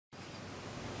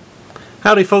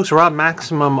Howdy folks, Rob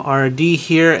MaximumRD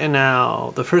here, and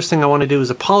now the first thing I want to do is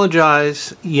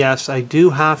apologize. Yes, I do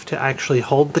have to actually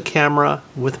hold the camera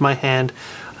with my hand.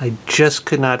 I just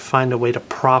could not find a way to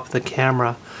prop the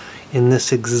camera in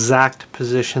this exact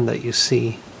position that you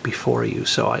see before you.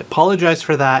 So I apologize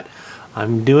for that.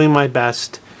 I'm doing my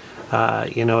best.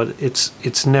 You know,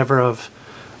 it's never of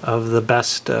the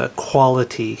best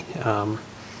quality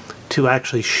to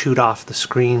actually shoot off the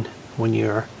screen when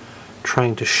you're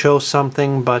trying to show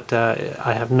something, but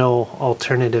I have no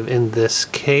alternative in this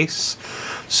case.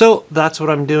 So that's what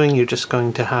I'm doing. You're just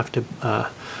going to have to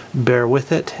bear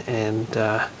with it and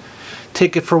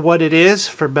take it for what it is,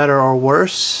 for better or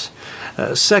worse.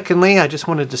 Secondly, I just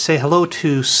wanted to say hello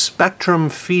to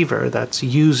spectrumfever. That's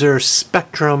user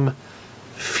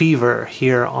spectrumfever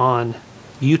here on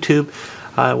YouTube.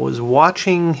 I was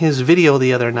watching his video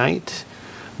the other night,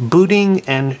 booting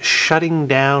and shutting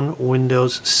down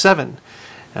Windows 7.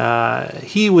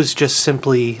 He was just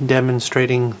simply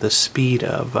demonstrating the speed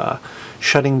of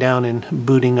shutting down and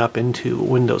booting up into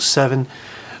Windows 7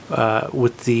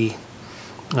 with the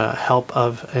help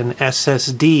of an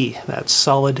SSD, that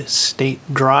solid state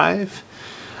drive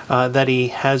that he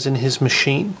has in his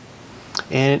machine.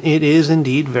 And it is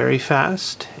indeed very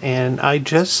fast, and I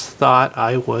just thought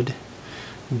I would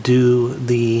do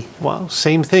the, well,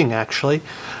 same thing actually.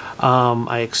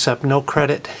 I accept no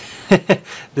credit.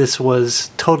 This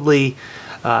was totally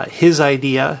his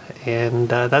idea, and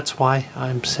that's why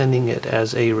I'm sending it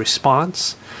as a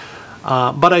response.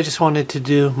 But I just wanted to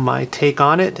do my take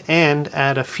on it and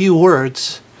add a few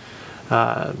words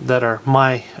that are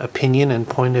my opinion and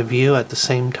point of view at the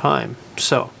same time.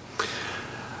 So,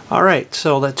 alright,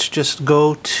 so let's just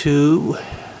go to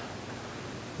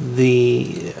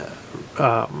the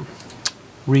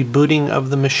rebooting of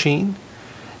the machine,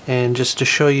 and just to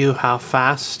show you how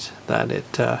fast that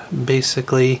it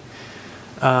basically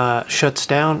shuts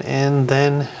down and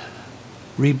then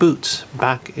reboots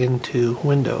back into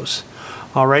Windows.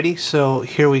 Alrighty, so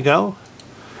here we go.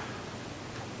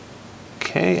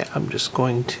 Okay, I'm just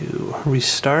going to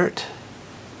restart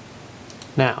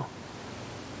now.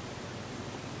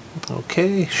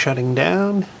 Okay, shutting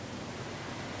down,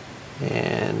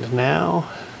 and now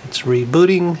it's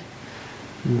rebooting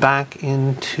back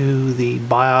into the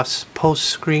BIOS post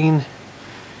screen.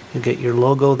 You get your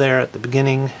logo there at the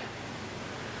beginning.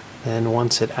 Then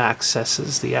once it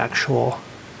accesses the actual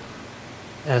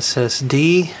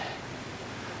SSD,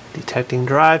 detecting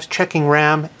drives, checking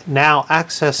RAM, now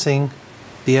accessing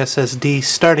the SSD,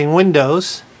 starting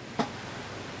Windows,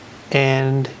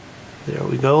 and there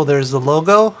we go, there's the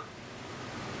logo.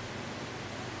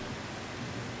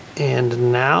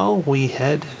 And now we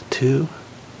head to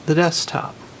the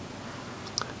desktop.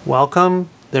 Welcome,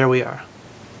 there we are.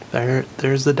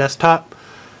 There's the desktop.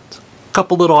 It's a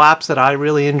couple little apps that I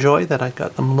really enjoy, that I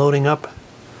got them loading up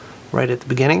right at the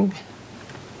beginning.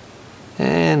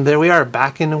 And there we are,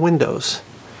 back into Windows.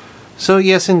 So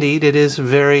yes, indeed, it is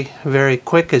very, very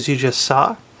quick, as you just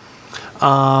saw.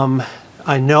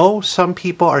 I know some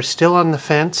people are still on the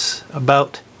fence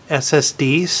about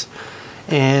SSDs,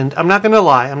 and I'm not going to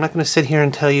lie, I'm not going to sit here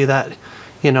and tell you that,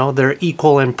 you know, they're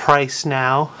equal in price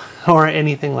now or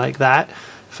anything like that.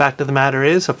 Fact of the matter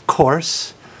is, of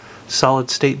course, solid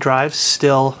state drives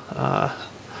still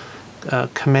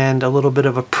command a little bit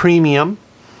of a premium,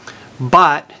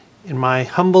 but in my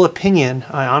humble opinion,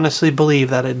 I honestly believe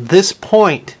that at this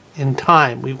point in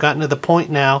time, we've gotten to the point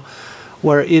now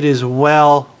where it is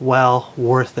well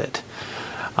worth it.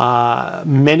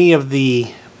 Many of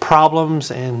the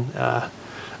problems and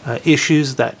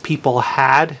issues that people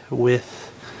had with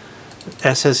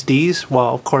SSDs,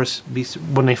 well, of course,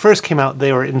 when they first came out,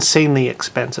 they were insanely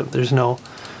expensive. There's no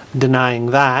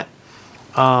denying that.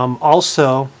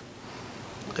 Also,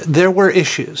 there were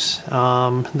issues.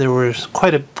 There was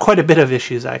quite a bit of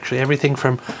issues, actually. Everything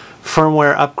from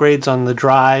firmware upgrades on the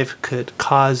drive could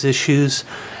cause issues,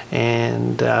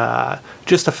 and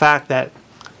just the fact that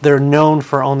they're known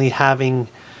for only having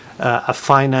a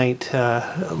finite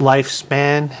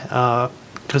lifespan,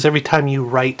 because every time you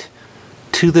write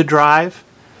to the drive,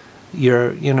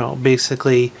 you're, you know,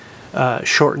 basically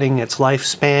shortening its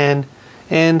lifespan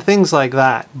and things like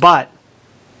that. But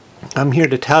I'm here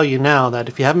to tell you now that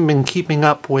if you haven't been keeping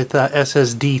up with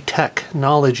SSD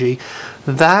technology,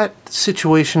 that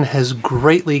situation has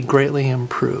greatly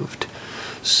improved.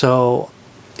 So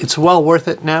it's well worth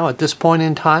it now at this point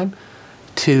in time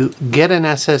to get an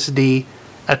SSD.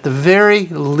 At the very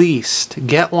least,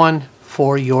 get one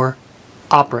for your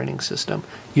operating system,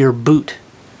 your boot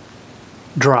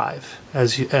drive,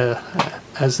 as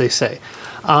they say.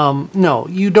 No,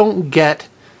 you don't get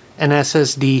an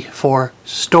SSD for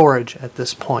storage at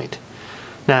this point.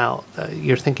 Now,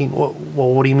 you're thinking, well,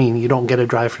 what do you mean you don't get a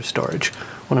drive for storage?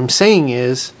 What I'm saying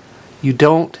is you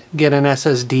don't get an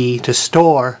SSD to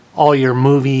store all your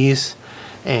movies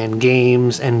and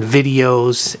games and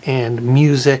videos and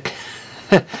music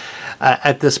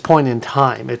at this point in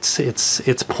time.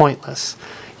 It's pointless.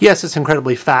 Yes, it's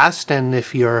incredibly fast, and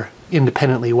if you're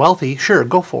independently wealthy, sure,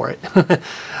 go for it.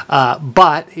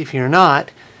 But if you're not,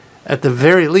 at the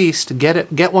very least,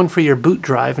 get one for your boot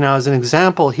drive. Now, as an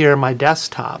example, here on my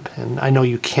desktop, and I know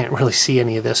you can't really see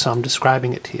any of this, so I'm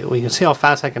describing it to you. Well, you can see how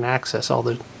fast I can access all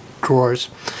the drawers.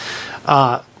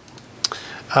 For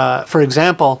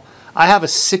example, I have a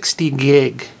 60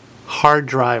 gig hard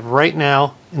drive right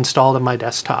now installed on my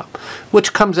desktop,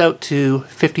 which comes out to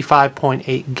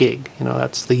 55.8 gig. You know,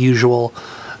 that's the usual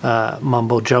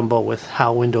mumbo jumbo with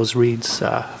how Windows reads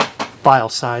file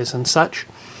size and such.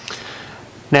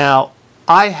 Now,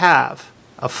 I have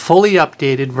a fully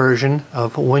updated version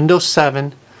of Windows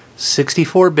 7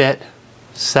 64-bit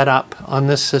set up on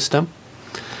this system.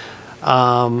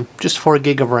 Just 4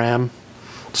 gig of RAM.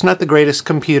 It's not the greatest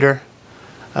computer.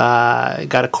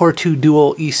 Got a Core 2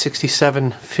 Dual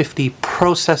E6750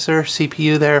 processor,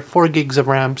 CPU there, 4 gigs of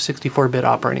RAM, 64-bit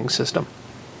operating system.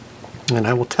 And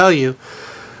I will tell you,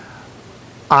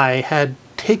 I had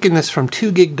taken this from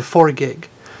 2 gig to 4 gig.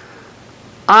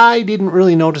 I didn't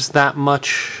really notice that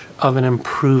much of an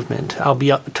improvement. I'll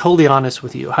be totally honest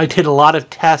with you. I did a lot of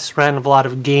tests, ran a lot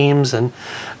of games and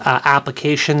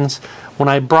applications. When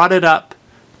I brought it up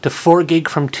to 4 gig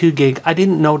from 2 gig, I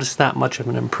didn't notice that much of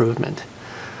an improvement.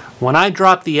 When I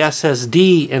dropped the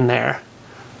SSD in there,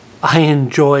 I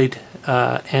enjoyed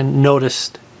and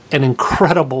noticed an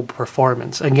incredible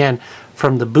performance. Again,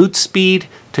 from the boot speed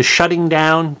to shutting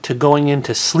down to going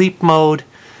into sleep mode,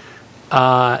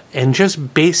 and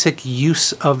just basic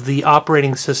use of the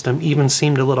operating system even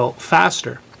seemed a little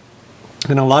faster.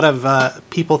 And a lot of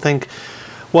people think,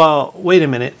 well, wait a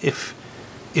minute, if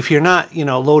you're not, you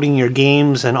know, loading your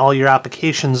games and all your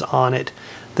applications on it,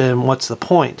 then what's the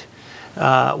point?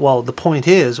 Well, the point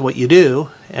is what you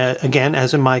do, again,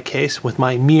 as in my case, with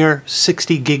my mere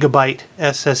 60 gigabyte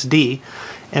SSD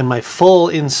and my full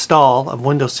install of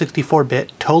Windows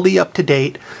 64-bit, totally up to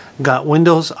date, got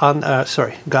Windows on,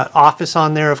 got Office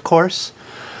on there, of course,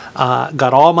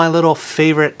 got all my little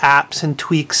favorite apps and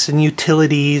tweaks and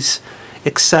utilities,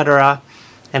 etc.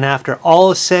 And after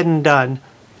all is said and done,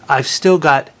 I've still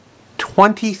got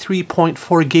 23.4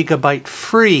 gigabyte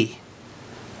free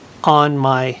on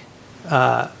my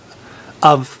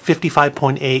of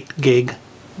 55.8 gig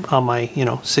on my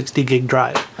 60 gig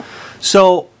drive.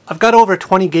 So I've got over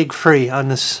 20 gig free on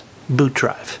this boot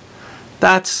drive.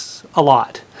 That's a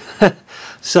lot.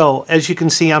 So as you can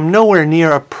see, I'm nowhere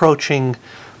near approaching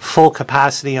full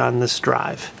capacity on this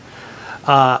drive.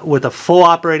 With a full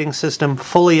operating system,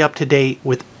 fully up to date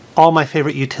with all my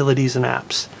favorite utilities and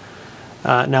apps.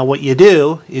 Now what you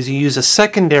do is you use a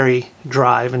secondary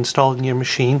drive installed in your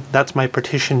machine. That's my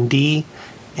partition D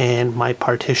and my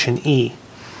partition E.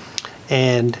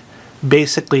 And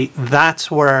basically that's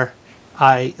where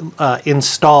I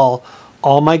install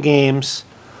all my games,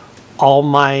 all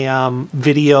my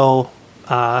video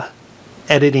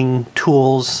editing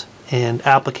tools and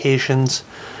applications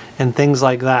and things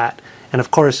like that. And of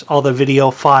course all the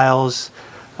video files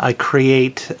I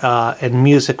create and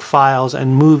music files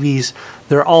and movies,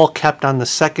 they're all kept on the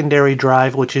secondary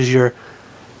drive, which is your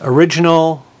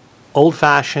original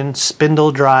old-fashioned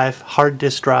spindle drive, hard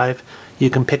disk drive. You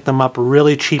can pick them up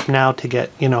really cheap now to get,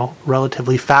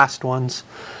 relatively fast ones.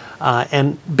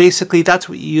 And basically that's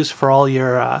what you use for all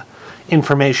your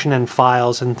information and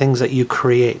files and things that you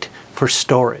create for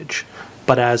storage.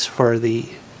 But as for the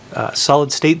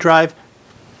solid state drive,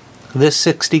 this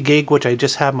 60 gig, which I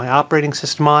just have my operating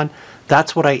system on,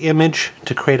 that's what I image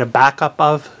to create a backup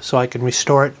of so I can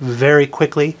restore it very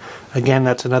quickly. Again,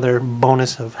 that's another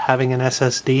bonus of having an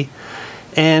SSD.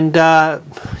 And,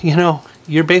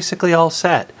 you're basically all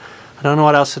set. I don't know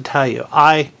what else to tell you.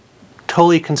 I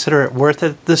totally consider it worth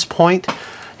it at this point.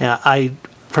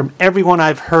 From everyone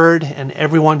I've heard and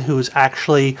everyone who's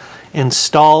actually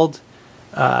installed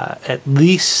at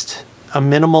least a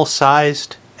minimal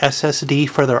sized SSD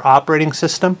for their operating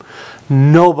system,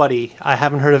 I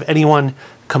haven't heard of anyone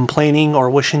complaining or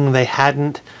wishing they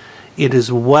hadn't. It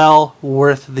is well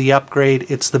worth the upgrade.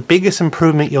 It's the biggest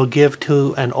improvement you'll give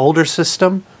to an older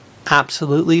system,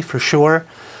 absolutely, for sure.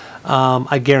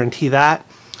 I guarantee that.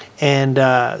 And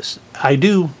I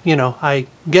do, I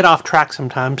get off track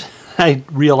sometimes. I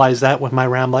realize that with my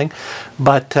rambling.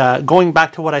 But going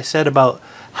back to what I said about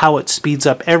how it speeds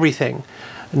up everything,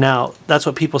 Now, that's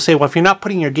what people say. Well, if you're not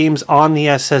putting your games on the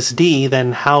SSD,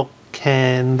 then how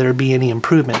can there be any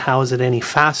improvement? How is it any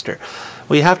faster?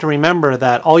 Well, you have to remember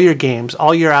that all your games,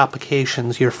 all your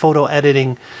applications, your photo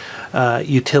editing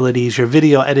utilities, your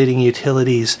video editing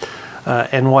utilities,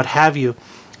 and what have you,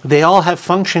 they all have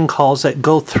function calls that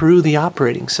go through the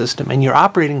operating system. And your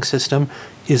operating system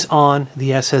is on the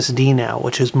SSD now,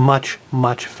 which is much,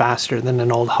 much faster than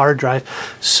an old hard drive.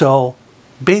 So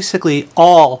basically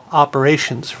all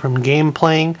operations from game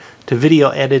playing to video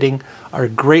editing are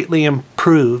greatly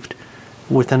improved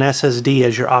with an SSD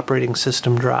as your operating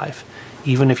system drive,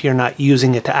 even if you're not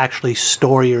using it to actually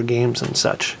store your games and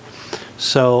such.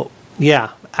 So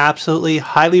yeah, absolutely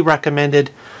highly recommended.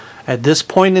 At this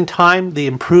point in time, the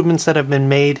improvements that have been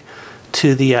made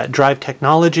to the drive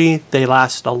technology, they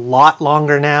last a lot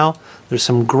longer now. There's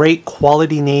some great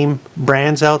quality name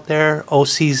brands out there.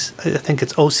 OC's, I think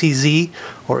it's OCZ,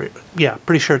 or yeah,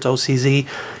 pretty sure it's OCZ.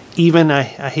 Even, I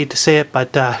hate to say it,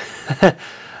 but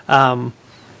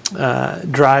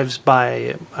drives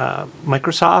by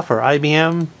Microsoft or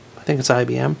IBM. I think it's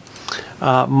IBM.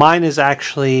 Mine is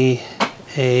actually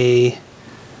a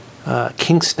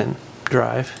Kingston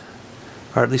drive,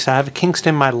 or at least I have a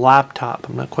Kingston in my laptop.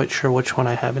 I'm not quite sure which one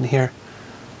I have in here,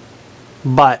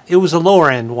 but it was a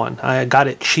lower end one. I got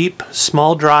it cheap,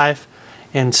 small drive,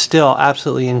 and still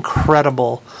absolutely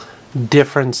incredible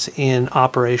difference in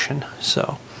operation.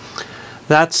 So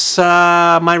that's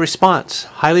my response.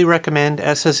 Highly recommend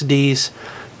SSDs.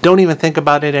 Don't even think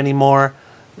about it anymore.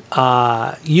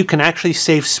 You can actually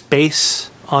save space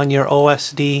on your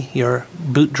OSD, your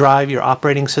boot drive, your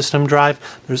operating system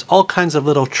drive. There's all kinds of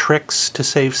little tricks to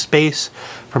save space,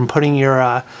 from putting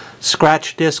your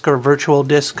scratch disk or virtual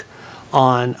disk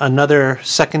on another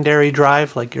secondary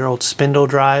drive like your old spindle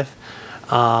drive,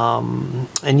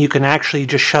 and you can actually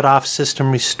just shut off system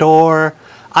restore.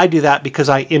 I do that because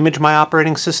I image my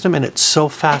operating system, and it's so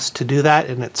fast to do that,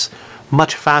 and it's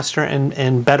much faster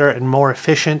and better and more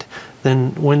efficient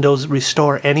than Windows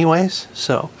Restore anyways.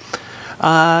 So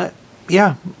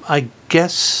yeah, I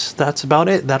guess that's about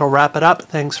it. That'll wrap it up.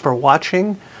 Thanks for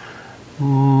watching.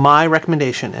 My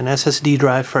recommendation, an SSD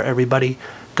drive for everybody.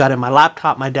 Got it in my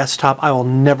laptop, my desktop. I will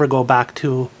never go back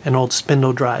to an old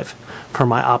spindle drive for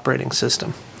my operating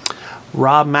system.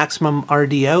 Rob,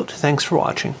 MaximumRD out. Thanks for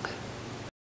watching.